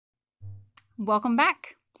Welcome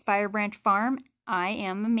back, Fire Branch Farm. I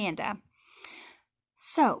am Amanda.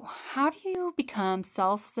 So, how do you become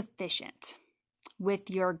self-sufficient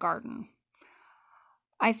with your garden?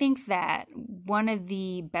 I think that one of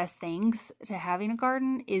the best things to having a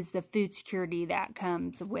garden is the food security that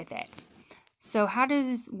comes with it. So how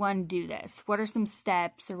does one do this? What are some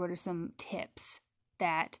steps or what are some tips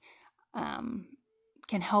that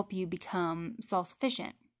can help you become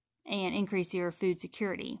self-sufficient and increase your food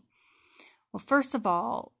security? Well, first of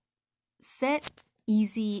all, set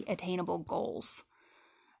easy, attainable goals.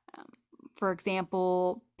 For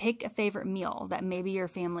example, pick a favorite meal that maybe your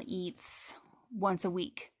family eats once a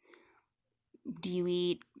week. Do you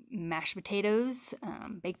eat mashed potatoes,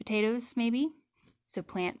 baked potatoes maybe? So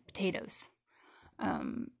plant potatoes.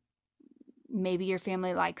 Maybe your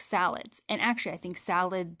family likes salads. And actually, I think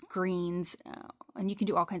salad greens, and you can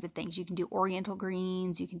do all kinds of things. You can do oriental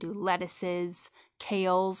greens, you can do lettuces,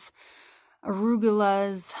 kales,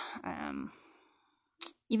 arugulas,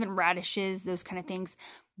 even radishes, those kind of things.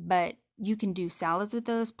 But you can do salads with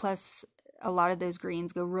those, plus a lot of those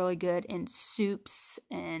greens go really good in soups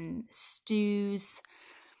and stews.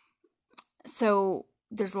 So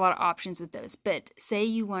there's a lot of options with those. But say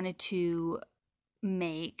you wanted to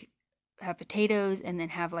have potatoes and then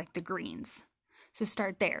have like the greens. So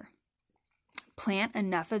start there. Plant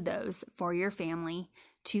enough of those for your family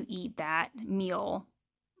to eat that meal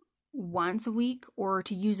once a week, or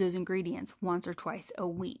to use those ingredients once or twice a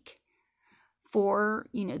week for,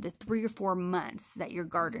 the 3 or 4 months that you're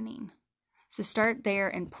gardening. So start there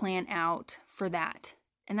and plan out for that.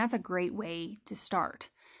 And that's a great way to start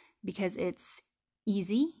because it's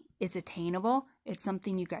easy, it's attainable, it's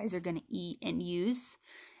something you guys are going to eat and use,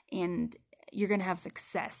 and you're going to have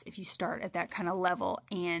success if you start at that kind of level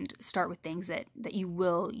and start with things that you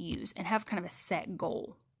will use and have kind of a set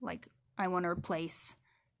goal. Like, I want to replace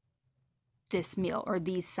this meal or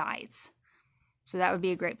these sides. So that would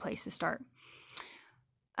be a great place to start.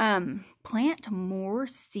 Plant more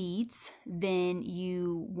seeds than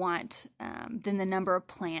you want, than the number of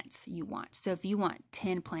plants you want. So if you want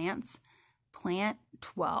 10 plants, plant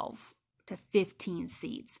 12 to 15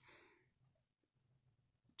 seeds.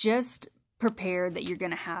 Just prepare that you're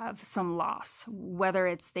going to have some loss, whether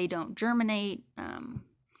it's they don't germinate,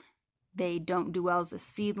 they don't do well as a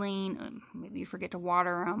seedling, maybe you forget to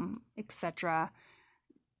water them, etc.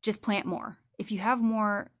 Just plant more. If you have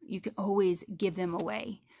more, you can always give them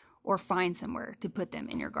away or find somewhere to put them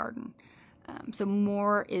in your garden. So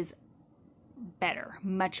more is better,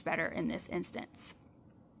 much better in this instance.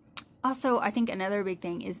 Also, I think another big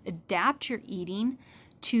thing is adapt your eating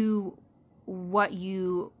to what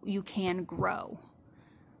you can grow.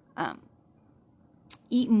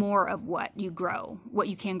 Eat more of what you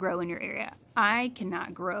can grow in your area. I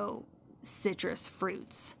cannot grow citrus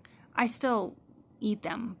fruits. I still eat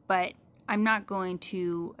them, but I'm not going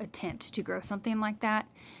to attempt to grow something like that.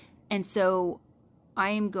 And so I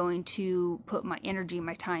am going to put my energy,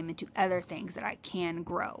 my time into other things that I can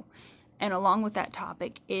grow. And along with that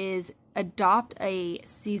topic is adopt a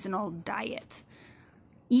seasonal diet.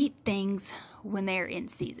 Eat things when they're in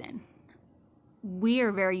season. We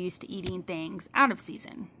are very used to eating things out of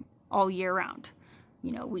season all year round.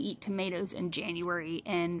 We eat tomatoes in January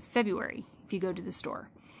and February if you go to the store.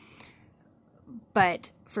 But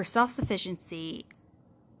for self-sufficiency,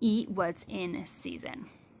 eat what's in season.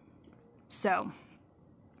 So,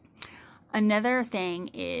 another thing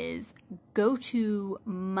is go to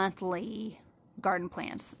monthly garden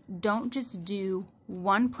plans. Don't just do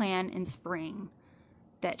one plan in spring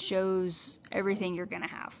that shows everything you're going to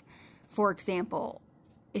have. For example,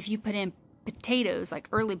 if you put in potatoes, like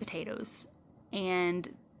early potatoes, and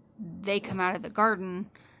they come out of the garden,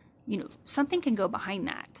 something can go behind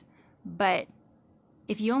that. But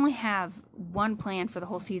if you only have one plan for the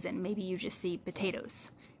whole season, maybe you just see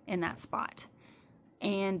potatoes in that spot.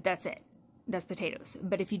 And that's it. That's potatoes.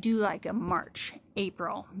 But if you do like a March,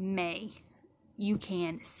 April, May, you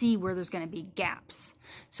can see where there's going to be gaps.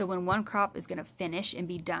 So when one crop is going to finish and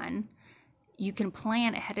be done, you can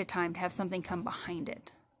plan ahead of time to have something come behind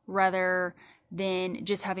it, rather than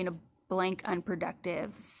just having a blank,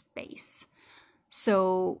 unproductive space.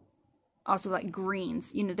 So also like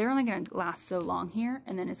greens, they're only going to last so long here,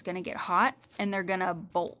 and then it's going to get hot, and they're going to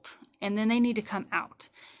bolt, and then they need to come out.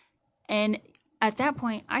 And at that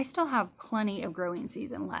point, I still have plenty of growing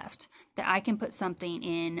season left that I can put something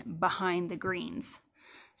in behind the greens.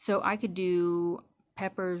 So I could do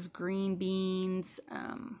peppers, green beans,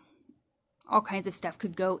 all kinds of stuff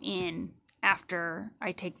could go in after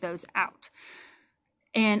I take those out.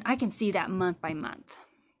 And I can see that month by month.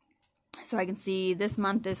 So I can see this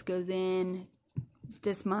month this goes in,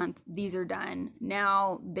 this month, these are done.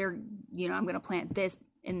 Now they're, I'm going to plant this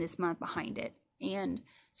in this month behind it. And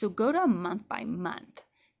so go to month by month.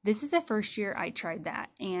 This is the first year I tried that,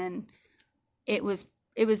 and it was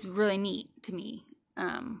really neat to me.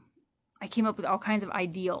 I came up with all kinds of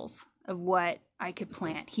ideals of what I could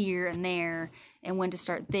plant here and there, and when to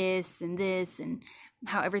start this, and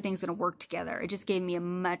how everything's going to work together. It just gave me a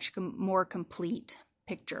much more complete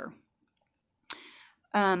picture.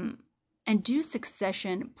 And do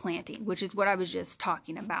succession planting, which is what I was just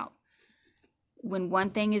talking about. When one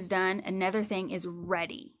thing is done, another thing is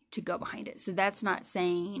ready to go behind it. So that's not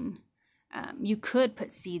saying you could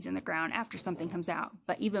put seeds in the ground after something comes out,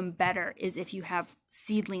 but even better is if you have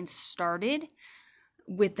seedlings started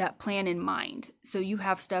with that plan in mind. So you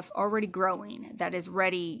have stuff already growing that is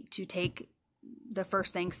ready to take the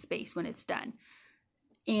first thing's space when it's done.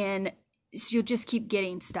 And so you'll just keep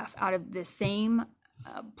getting stuff out of the same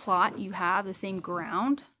plot you have, the same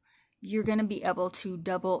ground. You're going to be able to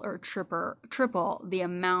double or triple the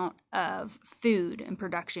amount of food and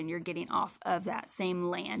production you're getting off of that same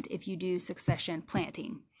land if you do succession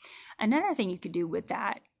planting. Another thing you could do with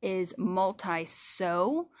that is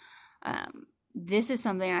multi-sow. This is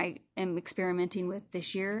something I am experimenting with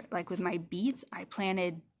this year. Like with my beets, I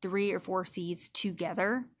planted 3 or 4 seeds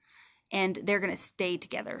together, and they're going to stay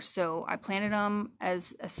together. So I planted them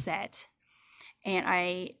as a set, and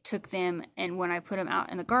I took them, and when I put them out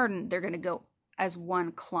in the garden, they're going to go as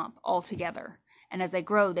one clump all together. And as they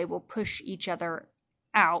grow, they will push each other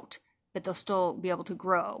out, but they'll still be able to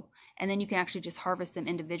grow. And then you can actually just harvest them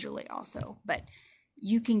individually also. But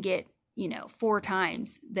you can get, 4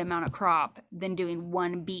 times the amount of crop than doing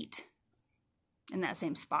one beet in that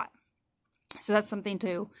same spot. So that's something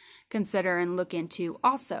to consider and look into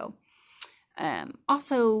also.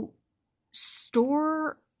 Also,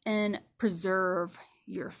 store and preserve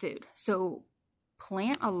your food. So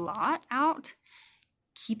plant a lot out,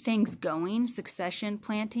 keep things going, succession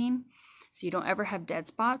planting, so you don't ever have dead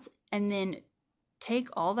spots, and then take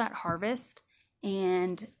all that harvest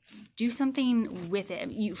and do something with it.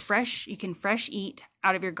 You can fresh eat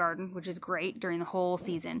out of your garden, which is great during the whole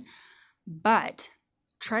season, but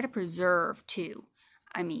try to preserve too.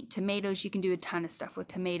 I mean, tomatoes, you can do a ton of stuff with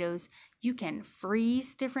tomatoes. You can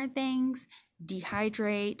freeze different things,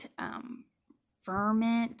 dehydrate,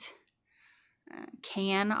 ferment,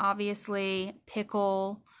 can, obviously,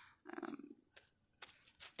 pickle.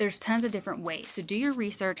 There's tons of different ways. So do your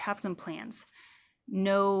research, have some plans.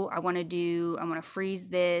 I want to freeze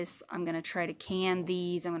this, I'm going to try to can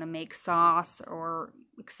these, I'm going to make sauce, or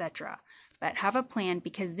etc. But have a plan,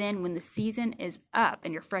 because then when the season is up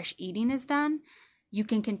and your fresh eating is done, you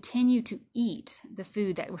can continue to eat the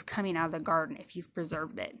food that was coming out of the garden if you've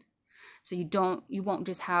preserved it. So you won't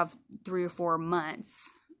just have 3 or 4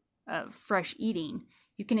 months of fresh eating.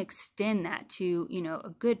 You can extend that to, a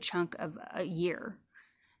good chunk of a year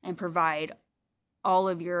and provide all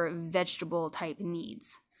of your vegetable type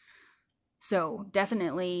needs. So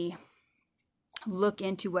definitely look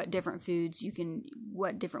into what different ways you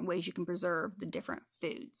can preserve the different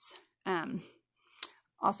foods.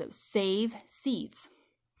 Also, save seeds.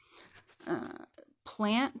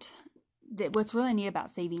 What's really neat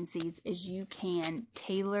about saving seeds is you can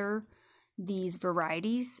tailor these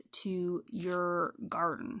varieties to your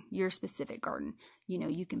garden, your specific garden.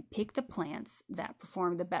 You can pick the plants that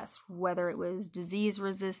perform the best, whether it was disease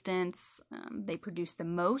resistance, they produce the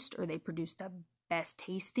most, or they produce the best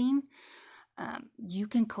tasting. You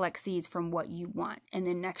can collect seeds from what you want, and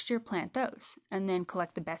then next year plant those, and then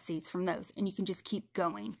collect the best seeds from those, and you can just keep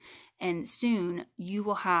going. And soon you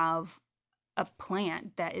will have a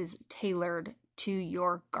plant that is tailored to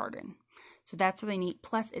your garden. So that's really neat.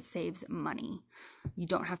 Plus, it saves money. You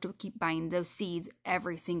don't have to keep buying those seeds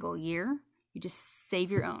every single year. You just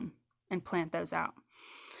save your own and plant those out.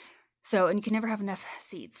 So, and you can never have enough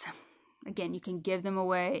seeds. Again, you can give them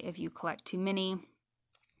away if you collect too many.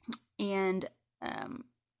 And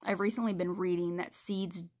I've recently been reading that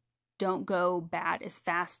seeds don't go bad as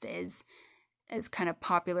fast as kind of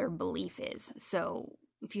popular belief is. So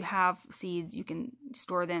if you have seeds, you can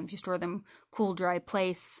store them. If you store them cool, dry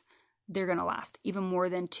place, they're going to last. Even more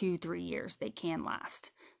than 2-3 years, they can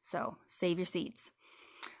last. So save your seeds.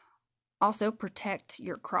 Also, protect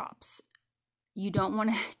your crops. You don't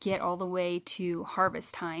want to get all the way to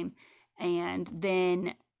harvest time and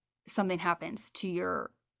then something happens to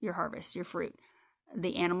your harvest, your fruit.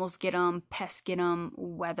 The animals get them, pests get them,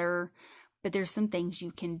 weather, but there's some things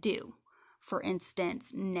you can do. For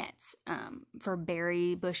instance, nets for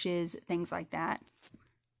berry bushes, things like that.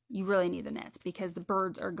 You really need the nets because the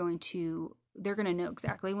birds they're going to know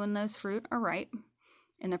exactly when those fruit are ripe,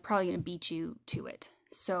 and they're probably going to beat you to it.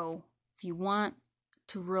 So if you want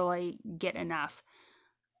to really get enough,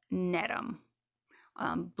 net them.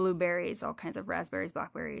 Blueberries, all kinds of raspberries,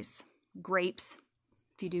 blackberries, grapes.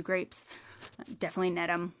 If you do grapes, definitely net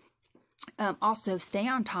them. Also, stay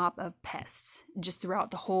on top of pests just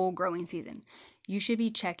throughout the whole growing season. You should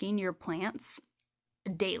be checking your plants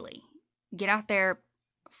daily. Get out there,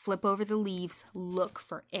 flip over the leaves, look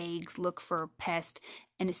for eggs, look for pests,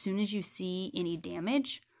 and as soon as you see any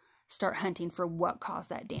damage, start hunting for what caused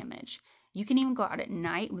that damage. You can even go out at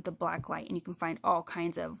night with a black light and you can find all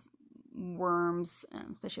kinds of worms,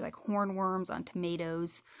 especially like hornworms on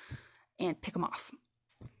tomatoes, and pick them off.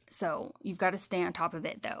 So you've got to stay on top of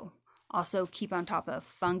it though. Also keep on top of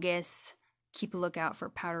fungus, keep a lookout for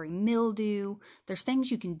powdery mildew. There's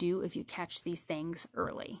things you can do if you catch these things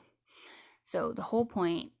early. So the whole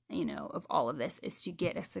point, of all of this is to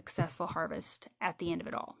get a successful harvest at the end of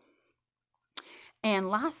it all. And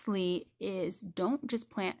lastly is don't just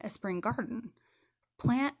plant a spring garden.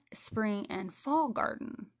 Plant spring and fall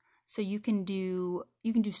garden. So you can do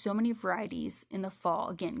so many varieties in the fall.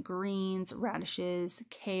 Again, greens, radishes,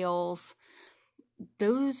 kales,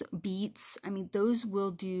 those beets, those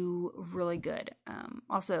will do really good.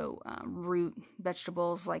 Also, root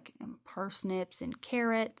vegetables like parsnips and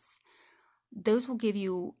carrots. Those will give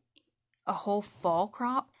you a whole fall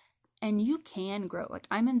crop, and you can grow. Like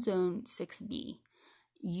I'm in zone 6B.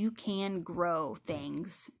 You can grow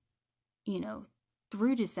things,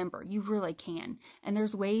 through December. You really can. And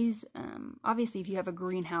there's ways, obviously if you have a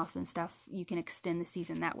greenhouse and stuff, you can extend the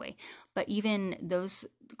season that way. But even those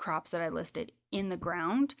crops that I listed in the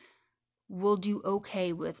ground will do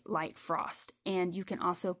okay with light frost. And you can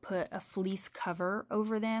also put a fleece cover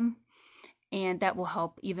over them, and that will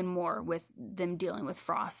help even more with them dealing with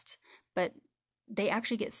frost. But they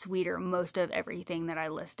actually get sweeter. Most of everything that I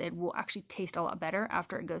listed will actually taste a lot better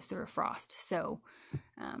after it goes through a frost. So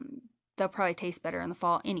they'll probably taste better in the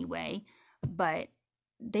fall anyway, but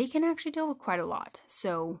they can actually deal with quite a lot.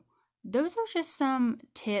 So those are just some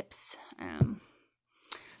tips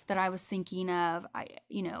that I was thinking of.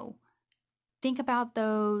 Think about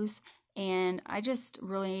those, and I just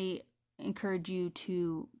really encourage you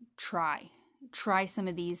to try some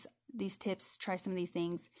of these tips, try some of these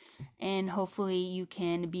things, and hopefully you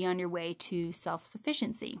can be on your way to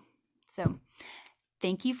self-sufficiency. So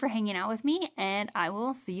thank you for hanging out with me, and I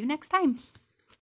will see you next time.